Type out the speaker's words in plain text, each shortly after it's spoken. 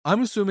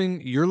I'm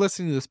assuming you're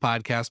listening to this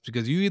podcast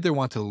because you either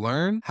want to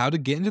learn how to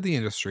get into the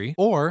industry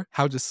or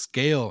how to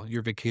scale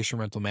your vacation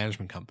rental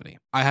management company.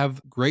 I have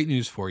great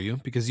news for you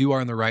because you are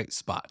in the right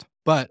spot.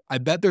 But I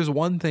bet there's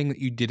one thing that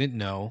you didn't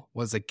know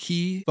was a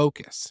key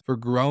focus for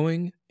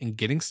growing and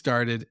getting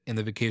started in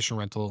the vacation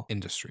rental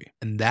industry,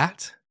 and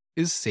that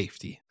is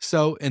safety.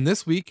 So, in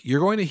this week, you're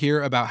going to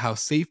hear about how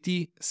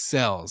safety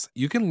sells.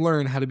 You can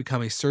learn how to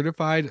become a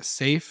certified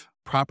safe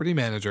property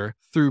manager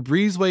through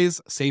Breezeway's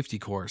safety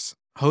course,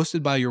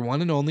 hosted by your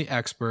one and only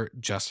expert,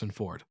 Justin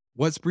Ford.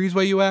 What's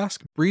Breezeway, you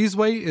ask?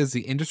 Breezeway is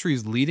the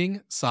industry's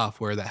leading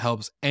software that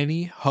helps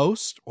any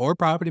host or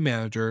property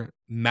manager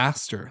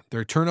master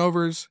their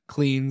turnovers,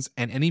 cleans,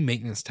 and any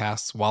maintenance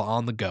tasks while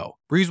on the go.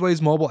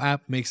 Breezeway's mobile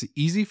app makes it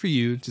easy for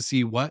you to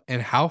see what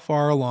and how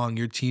far along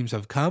your teams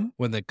have come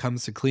when it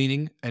comes to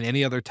cleaning and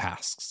any other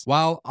tasks,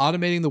 while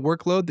automating the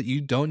workload that you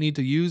don't need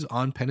to use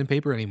on pen and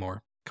paper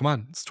anymore. Come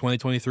on, it's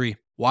 2023.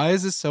 Why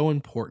is this so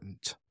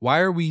important? Why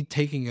are we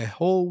taking a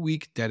whole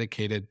week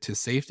dedicated to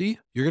safety?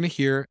 You're going to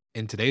hear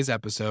in today's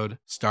episode,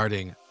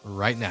 starting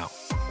right now.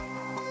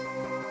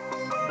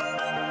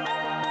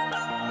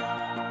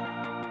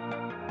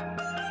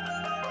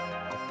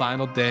 The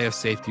final day of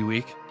safety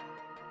week.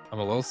 I'm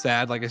a little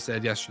sad, like I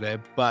said yesterday,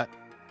 but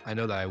I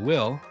know that I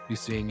will be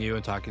seeing you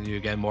and talking to you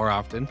again more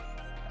often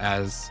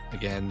as,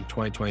 again,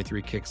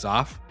 2023 kicks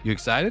off. You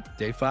excited?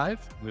 Day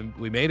 5?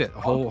 We made it a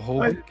whole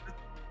week.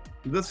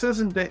 This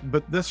isn't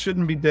but this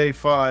shouldn't be day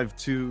 5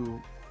 to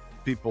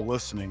people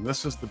listening.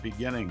 This is the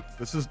beginning.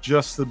 This is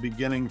just the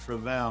beginning for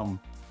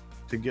them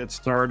to get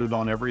started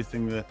on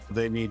everything that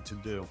they need to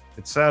do.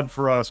 It's sad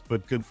for us,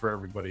 but good for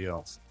everybody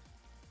else.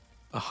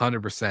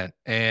 100%.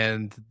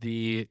 And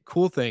the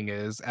cool thing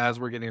is, as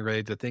we're getting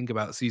ready to think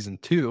about season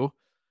 2,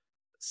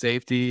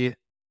 safety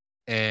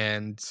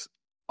and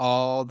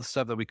all the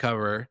stuff that we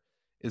cover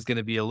is going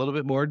to be a little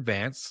bit more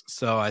advanced.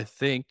 So I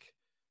think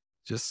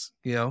just,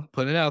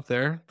 putting it out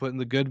there, putting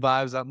the good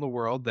vibes out in the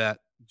world that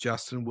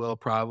Justin will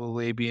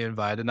probably be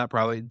invited. Not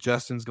probably,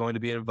 Justin's going to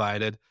be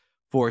invited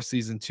for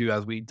season 2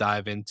 as we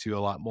dive into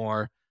a lot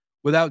more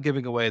without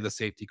giving away the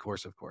safety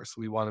course, of course.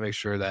 We want to make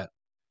sure that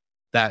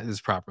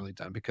is properly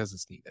done because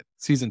it's needed.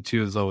 Season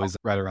 2 is always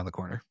right around the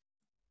corner.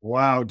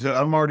 Wow,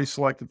 I'm already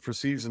selected for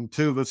season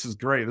 2. This is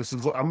great.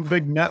 I'm a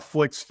big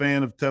Netflix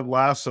fan of Ted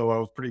Lasso. I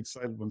was pretty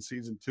excited when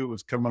season 2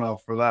 was coming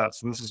out for that.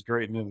 So this is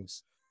great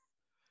news.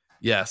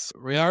 Yes,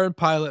 we are in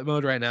pilot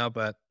mode right now,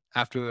 but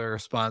after the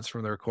response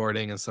from the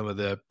recording and some of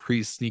the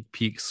pre-sneak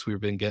peeks, we've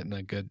been getting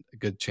a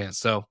good chance.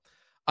 So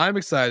I'm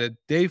excited.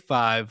 Day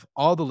 5,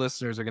 all the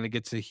listeners are going to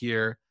get to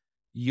hear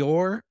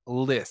your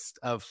list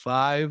of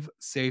 5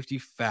 safety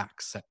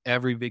facts that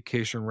every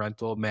vacation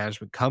rental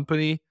management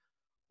company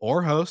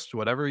or host,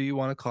 whatever you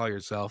want to call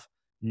yourself,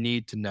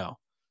 need to know.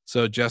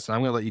 So Justin,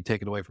 I'm going to let you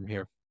take it away from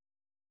here.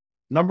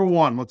 Number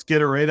 1, let's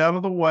get it right out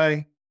of the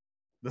way.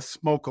 The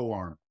smoke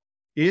alarm.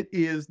 It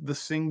is the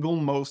single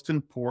most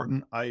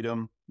important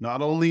item,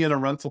 not only in a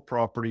rental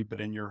property, but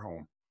in your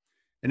home.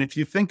 And if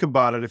you think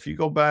about it, if you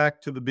go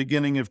back to the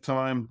beginning of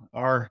time,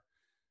 our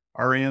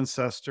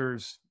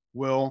ancestors,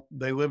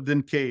 they lived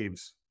in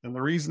caves. And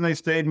the reason they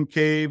stayed in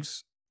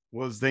caves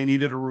was they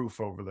needed a roof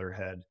over their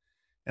head.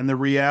 And the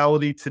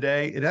reality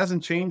today, it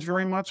hasn't changed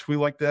very much. We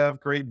like to have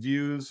great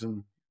views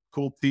and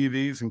cool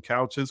TVs and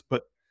couches,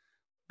 but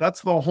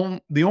that's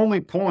the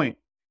only point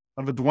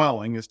of a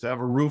dwelling is to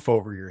have a roof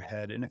over your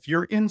head. And if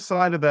you're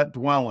inside of that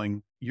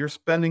dwelling, you're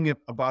spending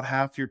about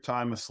half your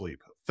time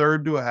asleep. A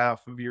third to a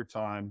half of your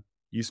time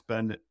you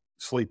spend it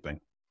sleeping.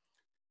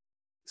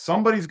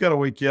 Somebody's got to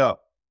wake you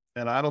up.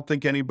 And I don't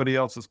think anybody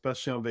else,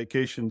 especially on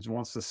vacations,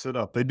 wants to sit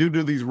up. They do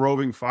these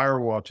roving fire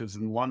watches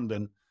in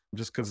London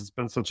just because it's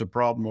been such a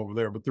problem over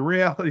there. But the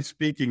reality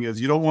speaking is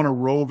you don't want a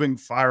roving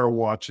fire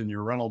watch in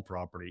your rental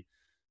property.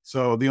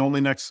 So the only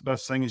next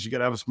best thing is you got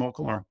to have a smoke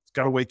alarm. It's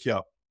got to wake you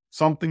up.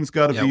 Something's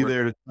got to be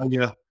there to tell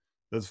you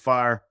there's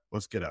fire.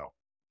 Let's get out.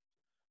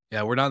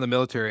 Yeah, we're not in the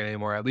military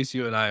anymore. At least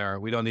you and I are.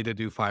 We don't need to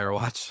do fire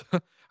watch.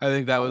 I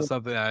think that was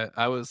something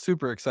I was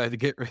super excited to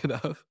get rid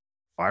of.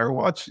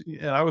 Firewatch,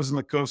 yeah, I was in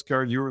the Coast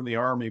Guard, you were in the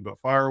Army, but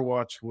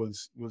Firewatch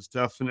was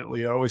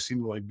definitely, I always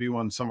seemed to be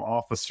when some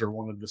officer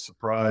wanted to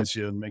surprise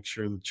you and make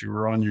sure that you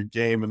were on your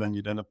game, and then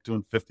you'd end up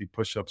doing 50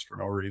 push-ups for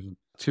no reason.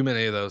 Too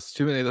many of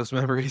those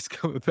memories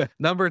coming back.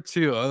 Number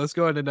 2, let's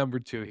go into number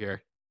 2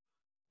 here.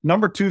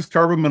 Number 2 is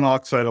carbon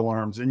monoxide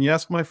alarms. And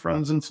yes, my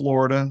friends in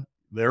Florida,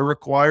 they're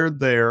required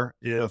there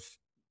if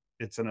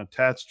it's an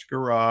attached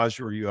garage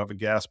or you have a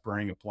gas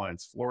burning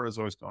appliance. Florida's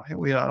always going,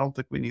 hey, I don't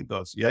think we need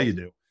those. Yeah, you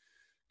do.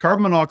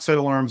 Carbon monoxide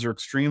alarms are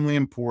extremely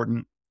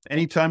important.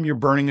 Anytime you're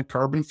burning a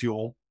carbon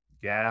fuel,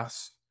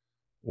 gas,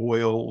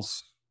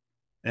 oils,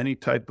 any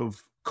type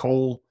of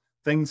coal,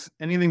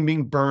 anything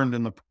being burned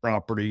in the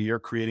property, you're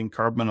creating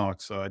carbon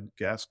monoxide,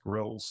 gas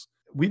grills.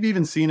 We've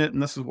even seen it,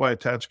 and this is why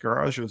attached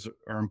garages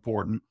are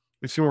important.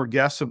 We've seen where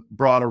guests have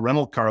brought a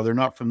rental car. They're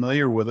not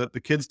familiar with it.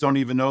 The kids don't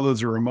even know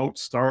there's a remote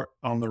start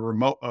on the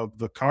remote of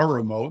the car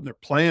remote, and they're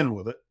playing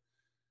with it.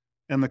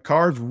 And the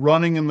car's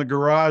running in the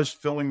garage,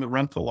 filling the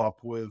rental up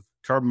with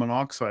carbon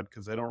monoxide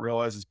because they don't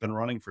realize it's been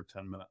running for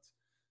 10 minutes.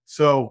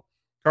 So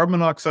carbon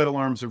monoxide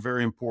alarms are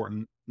very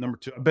important. Number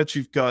two, I bet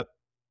you've got,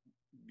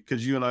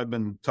 because you and I've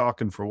been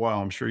talking for a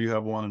while, I'm sure you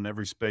have one in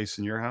every space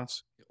in your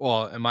house.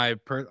 Well,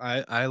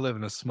 I live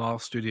in a small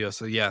studio,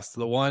 so yes,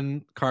 the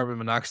one carbon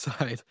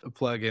monoxide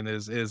plug-in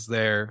is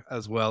there,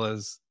 as well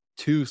as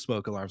 2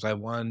 smoke alarms. I have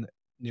one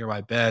near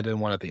my bed and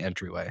one at the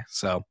entryway.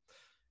 So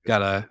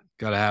gotta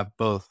have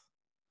both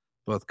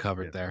Yeah.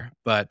 covered there.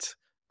 But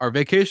our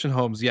vacation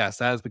homes, yes,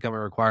 that has become a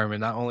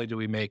requirement. Not only do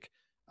we make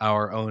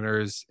our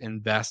owners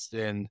invest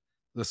in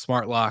the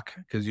smart lock,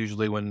 because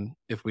usually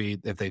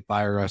if they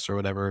fire us or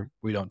whatever,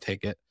 we don't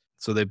take it.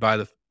 So they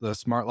buy the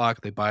smart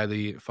lock, they buy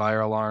the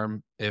fire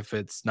alarm if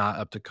it's not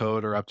up to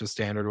code or up to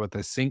standard with a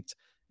synced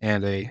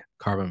and a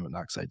carbon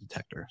monoxide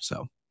detector.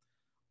 So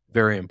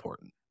very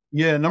important.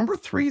 Yeah, number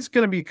 3 is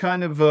gonna be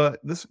kind of,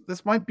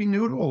 this might be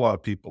new to a lot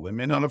of people. They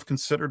may not have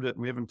considered it.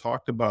 We haven't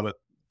talked about it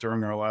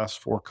during our last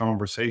 4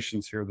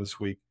 conversations here this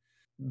week.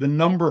 The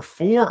number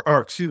 4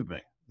 or excuse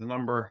me, the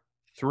number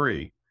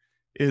 3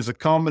 is a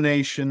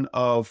combination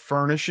of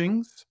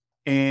furnishings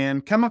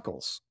and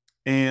chemicals.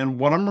 And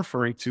what I'm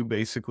referring to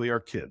basically are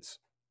kids.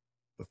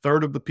 A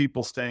third of the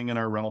people staying in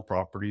our rental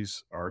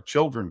properties are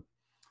children.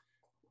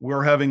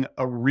 We're having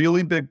a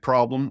really big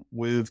problem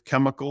with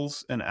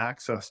chemicals and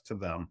access to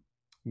them.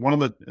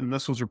 And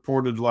this was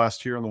reported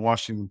last year in the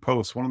Washington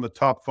Post, one of the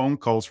top phone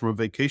calls from a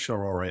vacation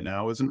rental right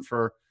now isn't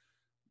for,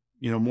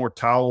 more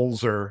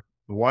towels or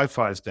the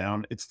Wi-Fi's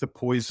down. It's the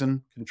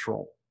poison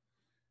control.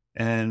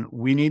 And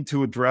we need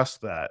to address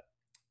that.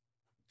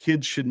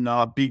 Kids should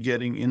not be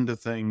getting into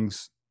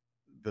things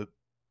that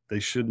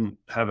they shouldn't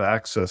have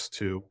access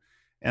to.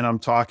 And I'm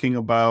talking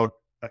about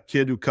a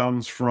kid who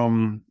comes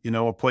from,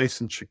 a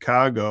place in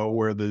Chicago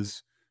where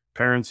his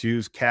parents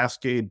use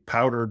Cascade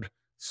powdered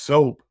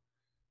soap,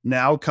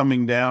 now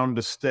coming down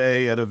to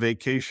stay at a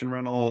vacation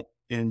rental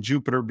in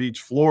Jupiter Beach,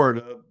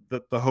 Florida,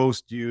 that the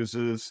host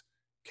uses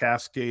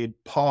Cascade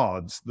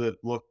pods that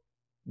look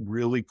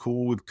really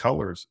cool with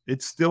colors.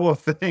 It's still a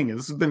thing.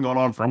 This has been going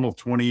on for almost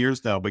 20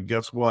 years now, but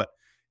guess what?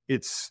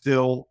 It's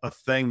still a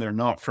thing. They're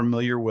not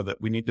familiar with it.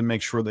 We need to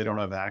make sure they don't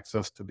have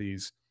access to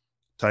these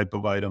type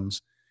of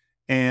items.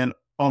 And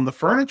on the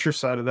furniture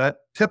side of that,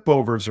 tip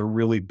overs are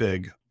really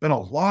big. Been a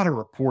lot of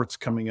reports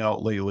coming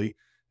out lately.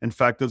 In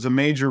fact, there's a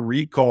major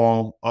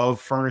recall of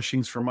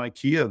furnishings from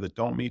IKEA that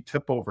don't meet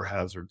tip over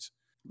hazards.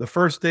 The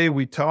first day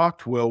we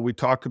talked, Will, we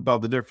talked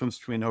about the difference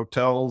between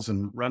hotels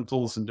and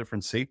rentals and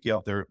different safety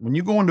out there. When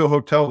you go into a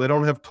hotel, they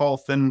don't have tall,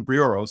 thin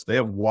bureaus. They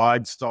have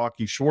wide,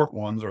 stocky, short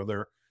ones, or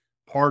they're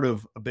part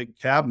of a big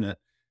cabinet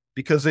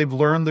because they've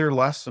learned their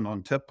lesson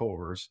on tip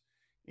overs.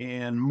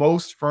 And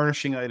most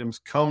furnishing items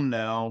come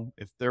now,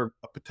 if they're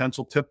a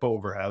potential tip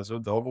over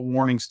hazard, they'll have a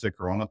warning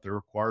sticker on it. They're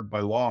required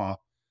by law.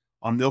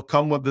 They'll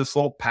come with this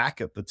little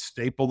packet that's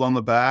stapled on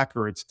the back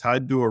or it's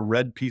tied to a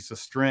red piece of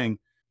string.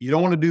 You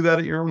don't want to do that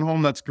at your own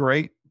home. That's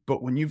great.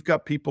 But when you've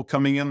got people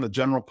coming in, the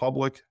general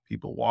public,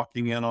 people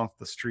walking in off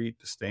the street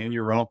to stay in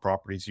your rental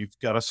properties, you've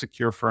got to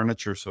secure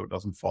furniture so it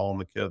doesn't fall on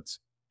the kids.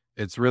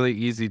 It's really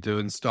easy to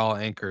install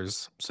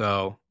anchors.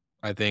 So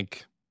I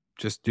think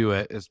just do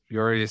it.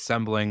 You're already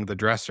assembling the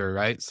dresser,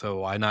 right? So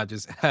why not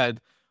just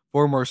add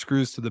 4 more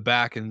screws to the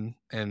back and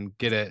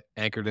get it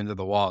anchored into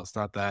the wall? It's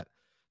not that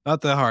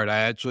hard.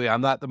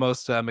 I'm not the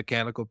most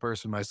mechanical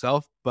person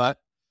myself, but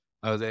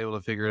I was able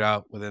to figure it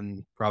out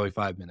within probably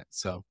 5 minutes.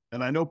 So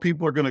And I know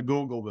people are going to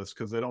Google this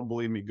because they don't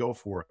believe me. Go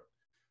for it.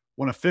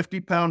 When a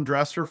 50-pound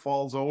dresser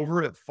falls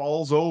over, it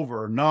falls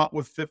over, not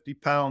with 50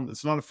 pounds.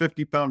 It's not a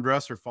 50-pound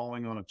dresser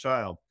falling on a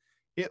child.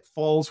 It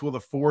falls with a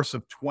force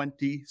of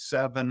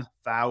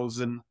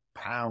 27,000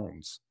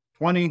 pounds.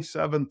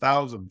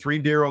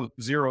 27,000,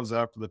 zeros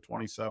after the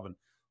 27,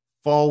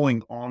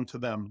 falling onto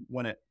them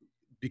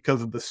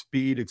because of the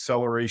speed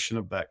acceleration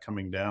of that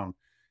coming down.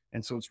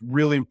 And so it's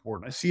really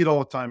important. I see it all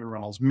the time in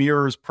rentals.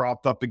 Mirrors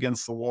propped up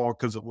against the wall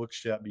because it looks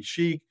shabby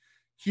chic.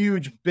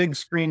 Huge, big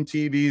screen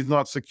TVs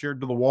not secured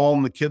to the wall,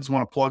 and the kids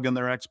want to plug in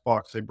their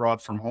Xbox they brought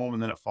from home,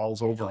 and then it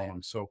falls over on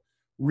them. So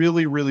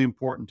really, really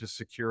important to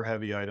secure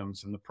heavy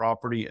items in the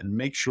property and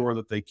make sure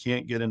that they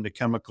can't get into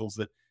chemicals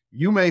that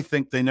you may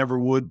think they never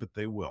would, but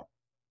they will.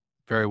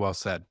 very well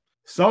said.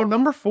 So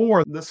number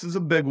 4, this is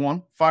a big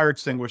one, fire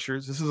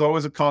extinguishers. This is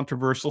always a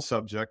controversial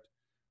subject.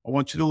 I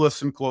want you to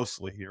listen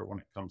closely here when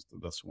it comes to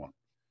this one.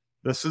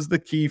 This is the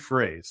key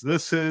phrase.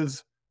 This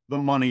is the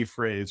money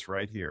phrase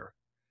right here.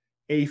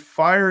 A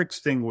fire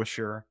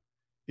extinguisher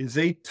is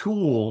a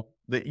tool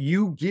that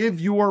you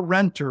give your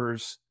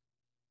renters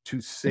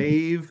to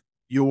save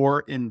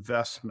your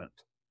investment.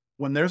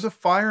 When there's a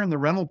fire in the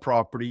rental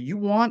property, you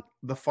want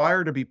the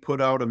fire to be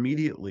put out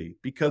immediately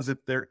because if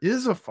there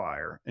is a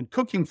fire, and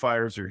cooking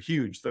fires are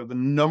huge, they're the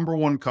number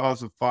one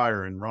cause of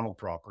fire in rental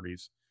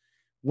properties.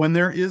 When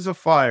there is a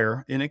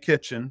fire in a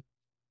kitchen,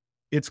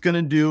 it's going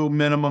to do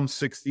minimum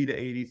 $60,000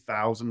 to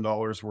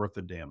 $80,000 worth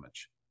of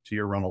damage to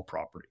your rental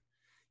property.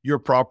 Your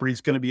property is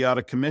going to be out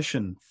of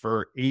commission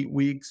for 8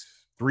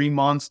 weeks, 3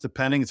 months,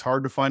 depending. It's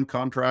hard to find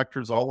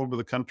contractors all over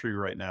the country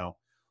right now.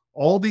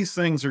 All these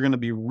things are going to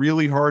be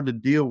really hard to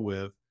deal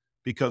with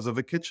because of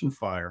a kitchen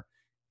fire.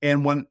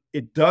 And when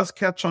it does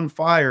catch on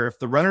fire, if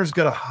the renter's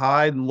got to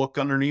hide and look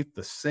underneath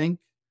the sink,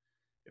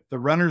 if the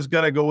renter's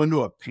got to go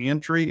into a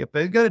pantry, if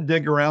they've got to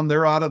dig around,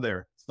 they're out of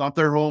there. It's not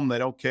their home. They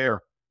don't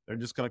care. They're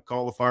just going to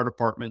call the fire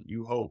department,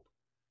 you hope.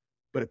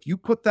 But if you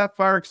put that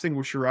fire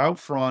extinguisher out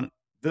front,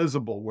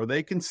 visible, where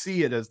they can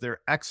see it as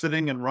they're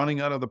exiting and running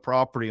out of the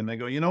property, and they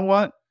go, you know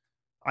what?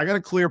 I got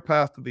a clear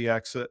path to the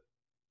exit.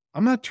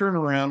 I'm going to turn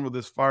around with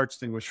this fire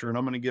extinguisher and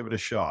I'm going to give it a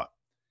shot.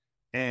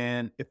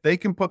 And if they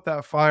can put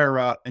that fire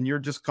out and you're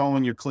just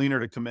calling your cleaner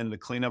to come in to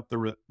clean up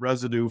the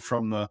residue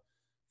from the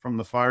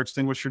fire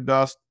extinguisher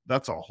dust,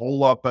 that's a whole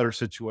lot better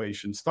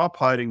situation. Stop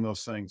hiding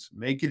those things.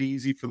 Make it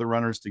easy for the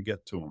runners to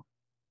get to them.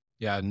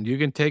 Yeah, and you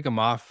can take them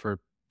off for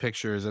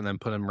pictures and then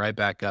put them right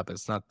back up.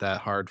 It's not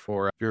that hard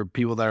for your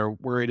people that are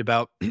worried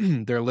about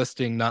their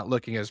listing not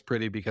looking as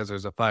pretty because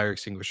there's a fire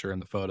extinguisher in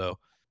the photo.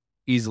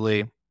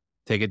 Easily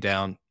take it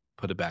down,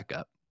 put it back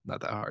up. Not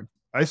that hard.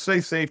 I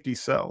say safety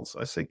sells.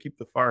 I say keep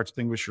the fire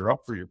extinguisher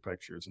up for your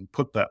pictures and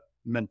put that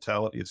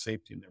mentality of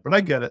safety in there. But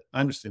I get it. I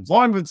understand. As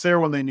long as it's there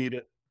when they need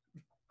it,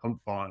 I'm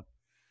fine.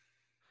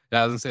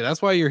 Yeah, I was gonna say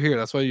that's why you're here.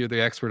 That's why you're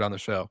the expert on the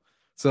show.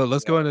 So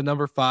let's go into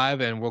number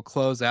 5 and we'll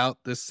close out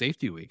this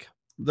safety week.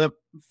 The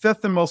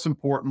fifth and most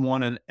important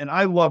one, and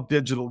I love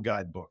digital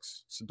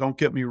guidebooks. So don't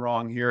get me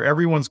wrong here.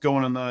 Everyone's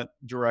going in that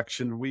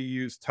direction. We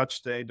use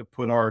TouchStay to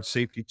put our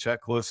safety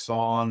checklists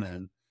on,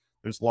 and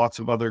there's lots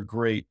of other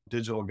great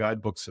digital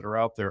guidebooks that are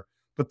out there.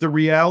 But the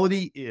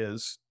reality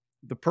is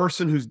the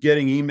person who's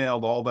getting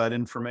emailed all that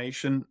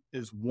information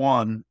is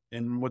one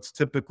in what's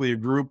typically a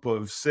group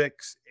of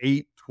 6,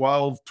 8,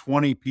 12,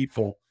 20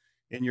 people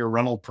in your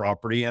rental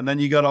property. And then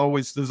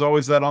there's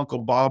always that Uncle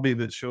Bobby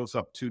that shows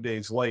up 2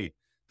 days late.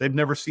 They've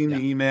never seen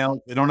the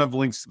email. They don't have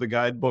links to the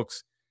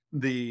guidebooks.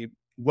 The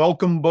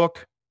welcome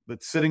book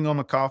that's sitting on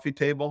the coffee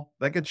table,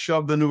 that gets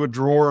shoved into a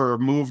drawer or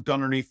moved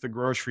underneath the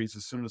groceries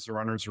as soon as the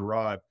runners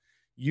arrive.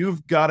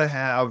 You've got to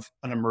have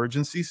an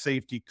emergency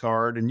safety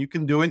card, and you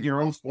can do it in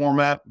your own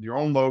format, with your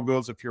own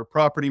logos. If you're a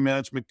property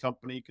management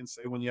company, you can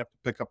say when you have to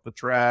pick up the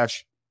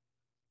trash,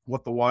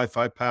 what the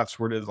Wi-Fi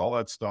password is, all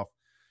that stuff.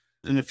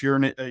 And if you're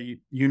a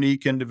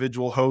unique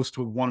individual host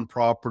with one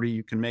property,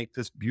 you can make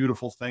this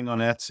beautiful thing on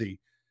Etsy.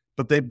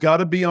 But they've got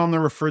to be on the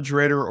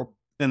refrigerator or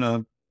in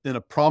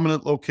a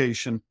prominent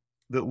location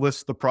that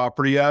lists the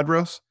property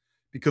address,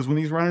 because when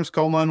these runners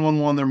call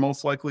 911, they're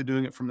most likely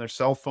doing it from their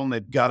cell phone.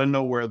 They've got to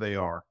know where they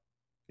are.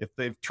 If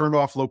they've turned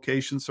off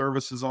location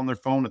services on their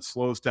phone, it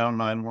slows down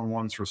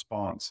 911's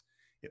response.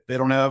 If they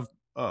don't have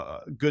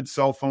good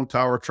cell phone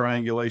tower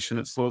triangulation,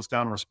 it slows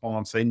down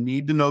response. They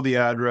need to know the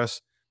address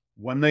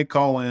when they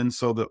call in,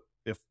 so that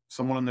if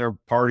someone in their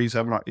party's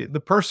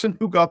the person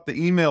who got the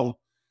email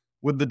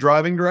with the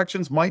driving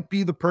directions might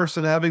be the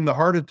person having the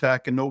heart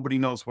attack and nobody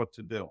knows what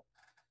to do.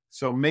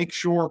 So make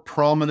sure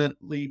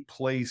prominently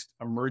placed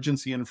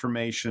emergency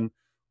information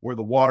where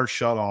the water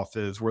shutoff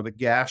is, where the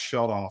gas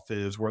shutoff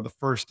is, where the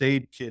first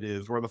aid kit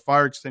is, where the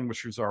fire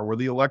extinguishers are, where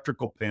the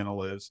electrical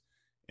panel is,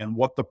 and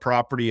what the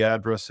property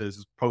address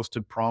is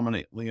posted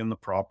prominently in the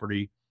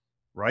property.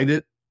 Write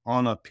it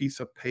on a piece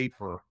of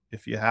paper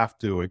if you have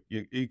to.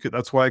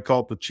 That's why I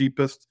call it the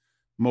cheapest,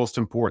 most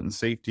important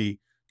safety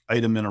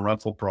item in a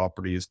rental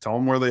property, is tell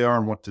them where they are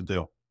and what to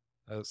do.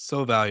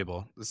 So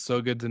valuable. It's so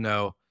good to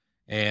know.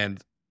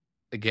 And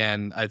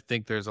again, I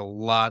think there's a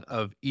lot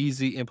of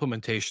easy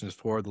implementations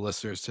for the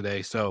listeners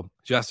today. So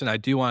Justin, I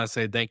do want to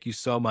say thank you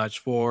so much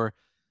for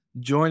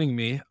joining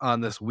me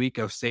on this week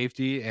of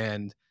safety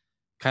and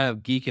kind of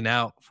geeking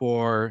out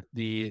for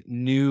the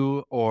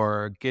new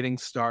or getting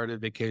started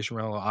vacation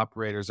rental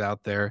operators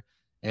out there.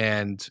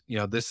 And,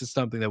 this is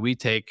something that we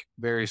take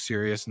very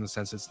serious in the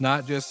sense it's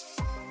not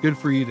just good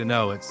for you to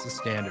know, it's the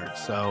standard.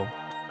 So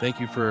thank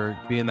you for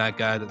being that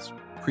guy that's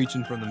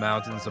preaching from the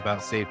mountains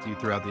about safety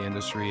throughout the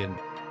industry. And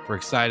we're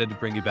excited to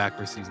bring you back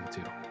for season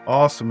 2.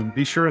 Awesome. And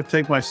be sure to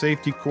take my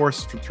safety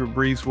course through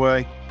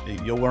Breezeway.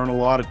 You'll learn a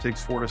lot. It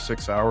takes 4 to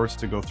 6 hours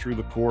to go through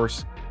the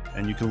course,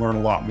 and you can learn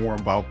a lot more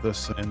about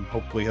this and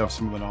hopefully have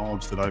some of the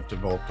knowledge that I've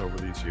developed over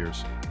these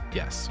years.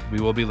 Yes,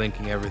 we will be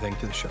linking everything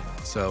to the show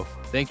notes. So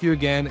thank you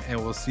again, and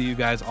we'll see you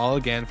guys all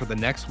again for the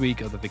next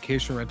week of the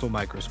Vacation Rental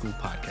Micro School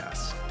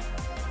podcast.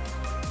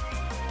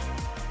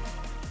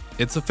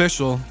 It's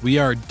official. We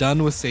are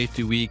done with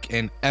Safety Week,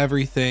 and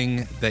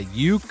everything that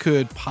you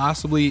could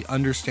possibly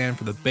understand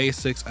for the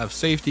basics of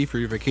safety for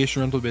your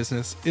vacation rental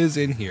business is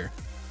in here.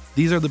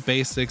 These are the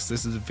basics.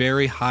 This is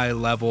very high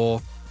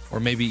level, or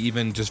maybe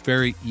even just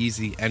very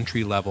easy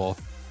entry level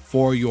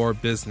for your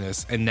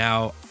business. And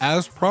now,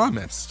 as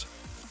promised,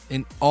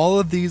 in all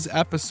of these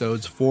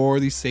episodes for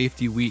the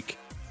Safety Week,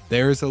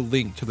 there is a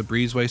link to the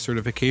Breezeway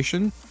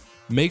certification.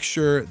 Make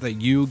sure that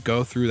you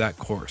go through that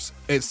course.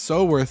 It's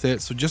so worth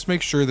it. So just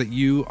make sure that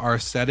you are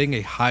setting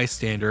a high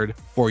standard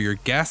for your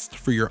guests,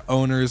 for your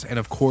owners, and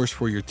of course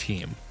for your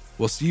team.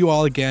 We'll see you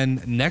all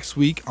again next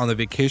week on the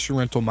Vacation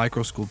Rental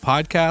Micro School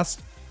podcast.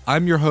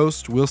 I'm your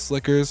host, Will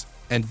Slickers,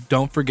 And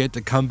don't forget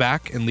to come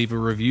back and leave a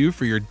review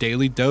for your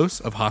daily dose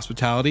of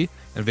hospitality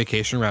and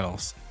vacation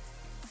rentals.